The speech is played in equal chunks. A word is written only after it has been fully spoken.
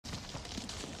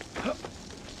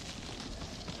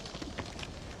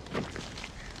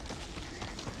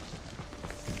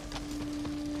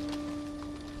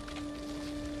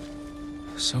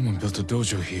Someone built a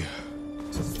dojo here.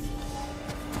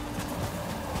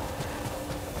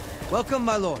 Welcome,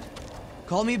 my lord.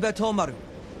 Call me Bettomaru.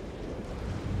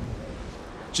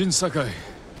 Jin Sakai.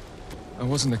 I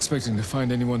wasn't expecting to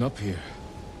find anyone up here.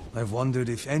 I've wondered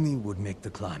if any would make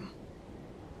the climb.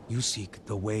 You seek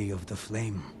the way of the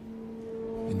flame.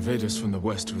 Invaders from the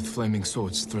west with flaming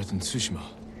swords threatened Tsushima.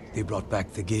 They brought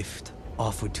back the gift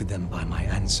offered to them by my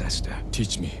ancestor.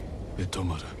 Teach me,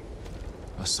 Bettomaru.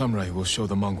 A samurai will show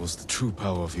the Mongols the true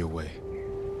power of your way.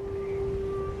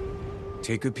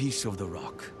 Take a piece of the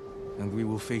rock, and we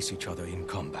will face each other in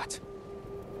combat.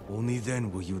 Only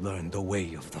then will you learn the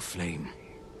way of the flame.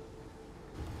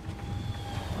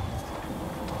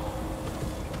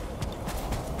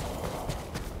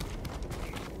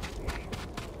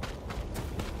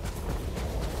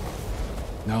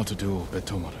 Now to duel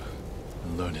Bettomaru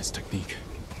and learn his technique.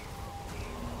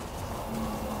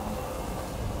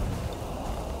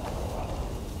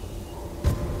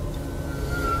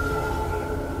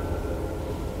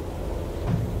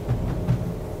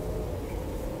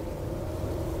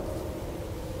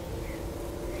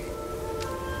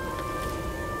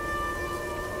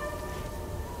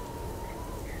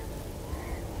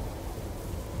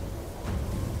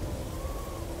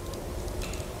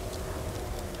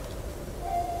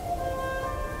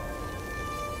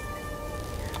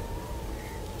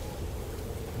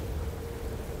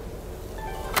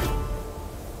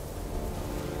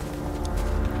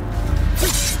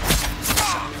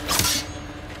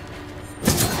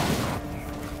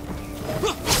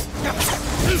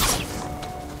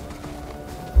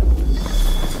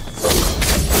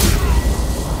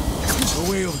 The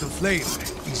way of the flame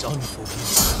is unforgiving.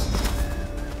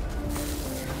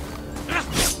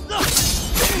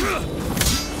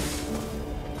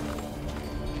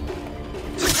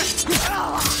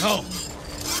 Now,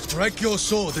 strike your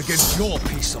sword against your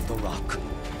piece of the rock.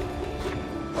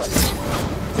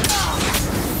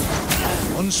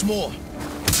 Once more,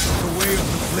 the way of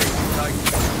the flame guide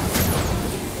you.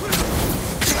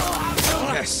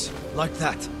 Yes, like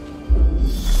that.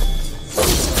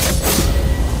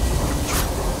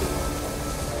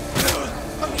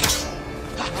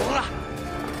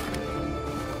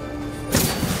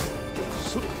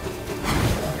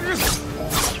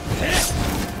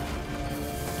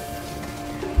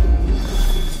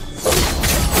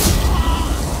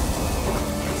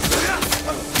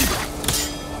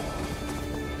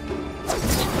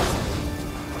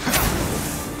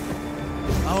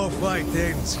 Our fight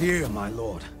ends here, my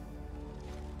lord.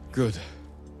 Good.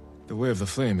 The way of the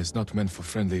flame is not meant for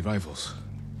friendly rivals.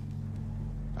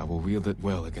 I will wield it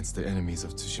well against the enemies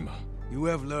of Tsushima. You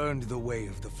have learned the way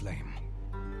of the flame.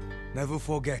 Never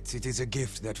forget it is a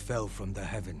gift that fell from the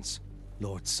heavens,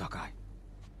 Lord Sakai.